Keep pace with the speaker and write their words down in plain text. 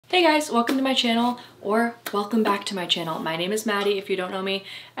Hey guys, welcome to my channel, or welcome back to my channel. My name is Maddie. If you don't know me,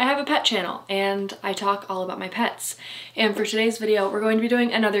 I have a pet channel and I talk all about my pets. And for today's video, we're going to be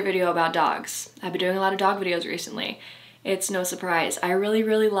doing another video about dogs. I've been doing a lot of dog videos recently. It's no surprise. I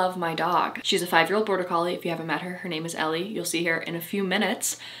really love my dog. She's a 5-year-old border collie. If you haven't met her, her name is Ellie. You'll see her in a few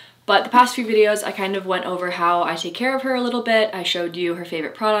minutes. But the past few videos, I kind of went over how I take care of her a little bit. I showed you her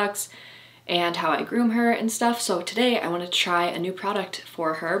favorite products and how I groom her and stuff. So today I want to try a new product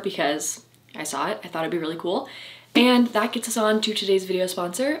for her because I saw it, I thought it'd be really cool. And that gets us on to today's video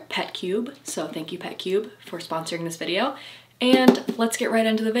sponsor, Petcube. So thank you Petcube for sponsoring this video. And let's get right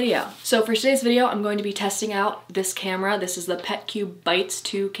into the video. So for today's video, I'm going to be testing out this camera. This is the Petcube Bites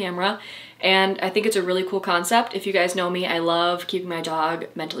 2 camera. And I think it's a really cool concept. If you guys know me, I love keeping my dog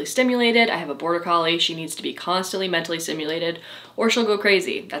mentally stimulated. I have a border collie. She needs to be constantly mentally stimulated or she'll go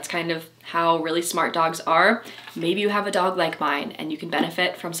crazy. That's kind of how really smart dogs are. Maybe you have a dog like mine and you can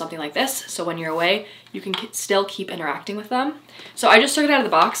benefit from something like this. So when you're away, you can still keep interacting with them. So I just took it out of the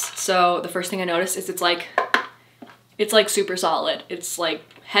box. So the first thing I noticed is it's like super solid. It's like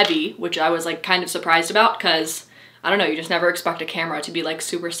heavy, which I was like kind of surprised about because I don't know, you just never expect a camera to be like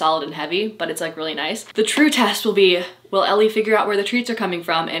super solid and heavy, but it's like really nice. The true test will be, will Ellie figure out where the treats are coming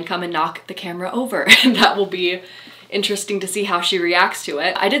from and come and knock the camera over? And that will be interesting to see how she reacts to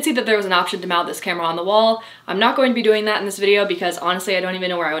it. I did see that there was an option to mount this camera on the wall. I'm not going to be doing that in this video because honestly, I don't even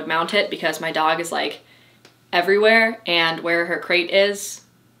know where I would mount it because my dog is like everywhere and where her crate is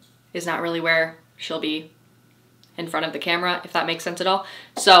not really where she'll be in front of the camera, if that makes sense at all.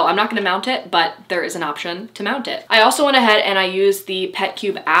 So I'm not gonna mount it, but there is an option to mount it. I also went ahead and I used the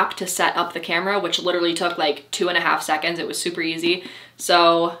Petcube app to set up the camera, which literally took like 2.5 seconds. It was super easy.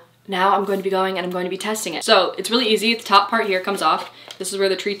 So now I'm going to be going and I'm going to be testing it. So it's really easy. The top part here comes off. This is where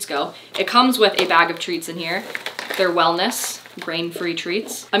the treats go. It comes with a bag of treats in here. They're wellness, grain-free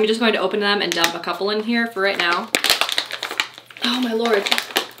treats. I'm just going to open them and dump a couple in here for right now. Oh my Lord.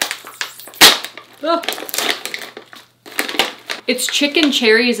 Oh. It's chicken,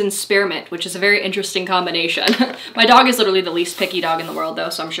 cherries, and spearmint, which is a very interesting combination. My dog is literally the least picky dog in the world though,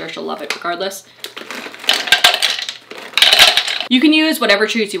 so I'm sure she'll love it regardless. You can use whatever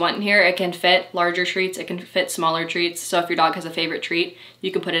treats you want in here. It can fit larger treats, it can fit smaller treats. So if your dog has a favorite treat,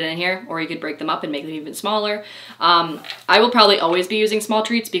 you can put it in here, or you could break them up and make them even smaller. I will probably always be using small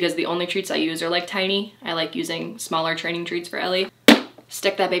treats because the only treats I use are like tiny. I like using smaller training treats for Ellie.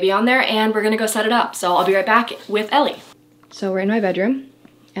 Stick that baby on there and we're gonna go set it up. So I'll be right back with Ellie. So we're in my bedroom.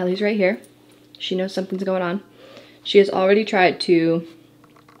 Ellie's right here. She knows something's going on. She has already tried to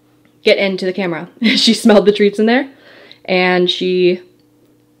get into the camera. She smelled the treats in there and she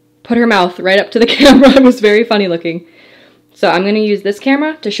put her mouth right up to the camera. It was very funny looking. So I'm gonna use this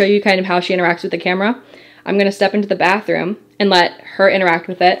camera to show you kind of how she interacts with the camera. I'm gonna step into the bathroom and let her interact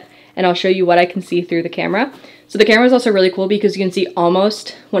with it and I'll show you what I can see through the camera. So the camera is also really cool because you can see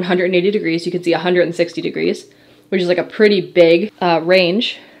almost 180 degrees. You can see 160 degrees. Which is like a pretty big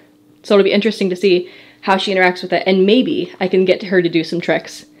range. So it'll be interesting to see how she interacts with it. And maybe I can get her to do some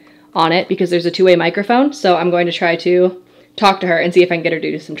tricks on it because there's a two-way microphone. So I'm going to try to talk to her and see if I can get her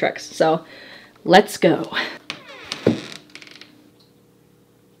to do some tricks. So let's go.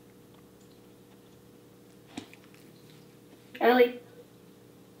 Ellie,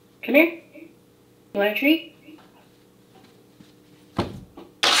 come here. You want a treat?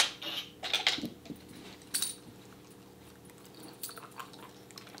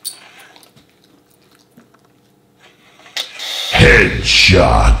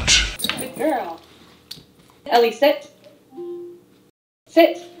 Headshot. Good girl. Ellie, sit.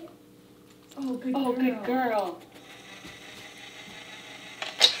 Sit. Oh, good girl. Good girl.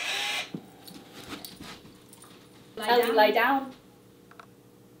 Ellie, lie down.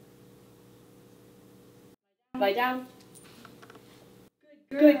 Lie down.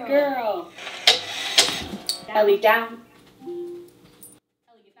 Good girl. Ellie, down.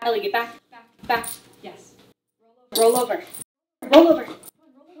 Ellie, get back. Back. Yes. Roll over. Roll over.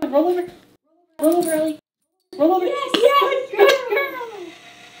 Roll over. Roll over, Ellie. Roll over. Yes, yes, good girl.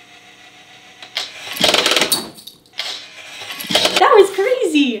 That was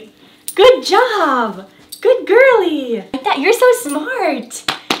crazy. Good job. Good girly. Like that. You're so smart.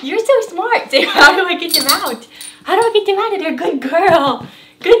 You're so smart. So how do I get them out? How do I get them out of there? Good girl.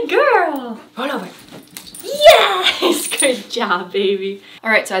 Good girl. Roll over. Yes! Good job, baby.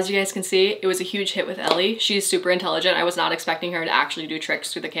 All right, so as you guys can see, it was a huge hit with Ellie. She's super intelligent. I was not expecting her to actually do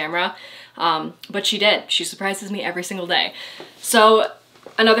tricks through the camera, but she did. She surprises me every single day. So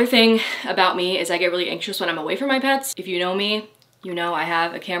another thing about me is I get really anxious when I'm away from my pets. If you know me, you know I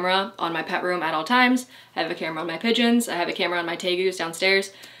have a camera on my pet room at all times. I have a camera on my pigeons. I have a camera on my tegus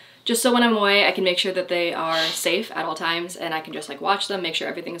downstairs. just so when I'm away, I can make sure that they are safe at all times and I can just like watch them, make sure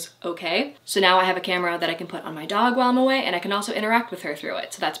everything's okay. So now I have a camera that I can put on my dog while I'm away, and I can also interact with her through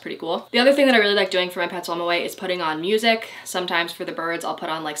it. So that's pretty cool. The other thing that I really like doing for my pets while I'm away is putting on music. Sometimes for the birds, I'll put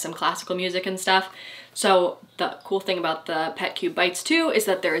on like some classical music and stuff. So the cool thing about the Petcube Bites 2 is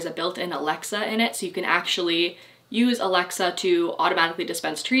that there is a built-in Alexa in it, so you can actually use Alexa to automatically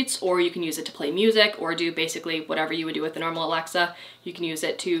dispense treats, or you can use it to play music or do basically whatever you would do with the normal Alexa. You can use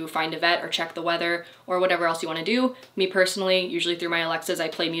it to find a vet or check the weather or whatever else you want to do. Me personally, usually through my Alexas, I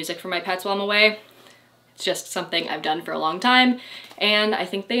play music for my pets while I'm away. It's just something I've done for a long time and I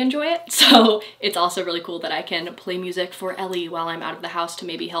think they enjoy it. So it's also really cool that I can play music for Ellie while I'm out of the house to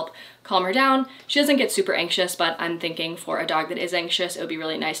maybe help calm her down. She doesn't get super anxious, but I'm thinking for a dog that is anxious, it would be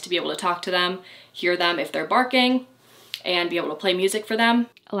really nice to be able to talk to them, hear them if they're barking, and be able to play music for them.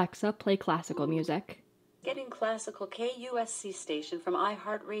 Alexa, play classical music. Getting classical KUSC station from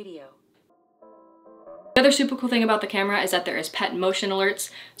iHeartRadio. The other super cool thing about the camera is that there is pet motion alerts,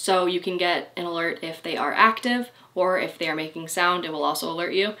 so you can get an alert if they are active or if they are making sound. It will also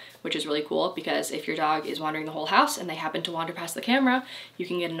alert you, which is really cool because if your dog is wandering the whole house and they happen to wander past the camera, you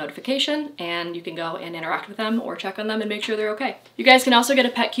can get a notification and you can go and interact with them or check on them and make sure they're okay. You guys can also get a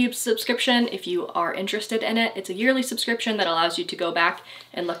Petcube subscription if you are interested in it. It's a yearly subscription that allows you to go back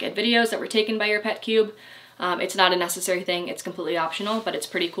and look at videos that were taken by your Petcube. It's not a necessary thing, it's completely optional, but it's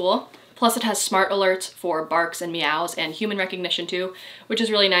pretty cool. Plus it has smart alerts for barks and meows and human recognition too, which is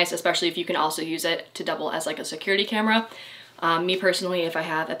really nice, especially if you can also use it to double as like a security camera. Me personally, if I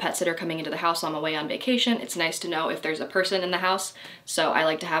have a pet sitter coming into the house on my way on vacation, it's nice to know if there's a person in the house. So I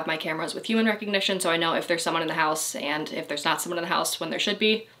like to have my cameras with human recognition so I know if there's someone in the house, and if there's not someone in the house when there should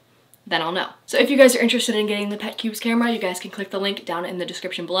be, then I'll know. So if you guys are interested in getting the Petcube's camera, you guys can click the link down in the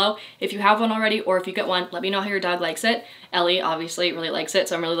description below. If you have one already, or if you get one, let me know how your dog likes it. Ellie obviously really likes it,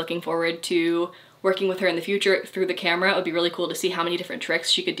 so I'm really looking forward to working with her in the future through the camera. It would be really cool to see how many different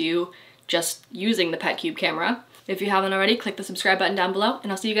tricks she could do just using the Petcube camera. If you haven't already, click the subscribe button down below,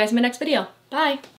 and I'll see you guys in my next video. Bye!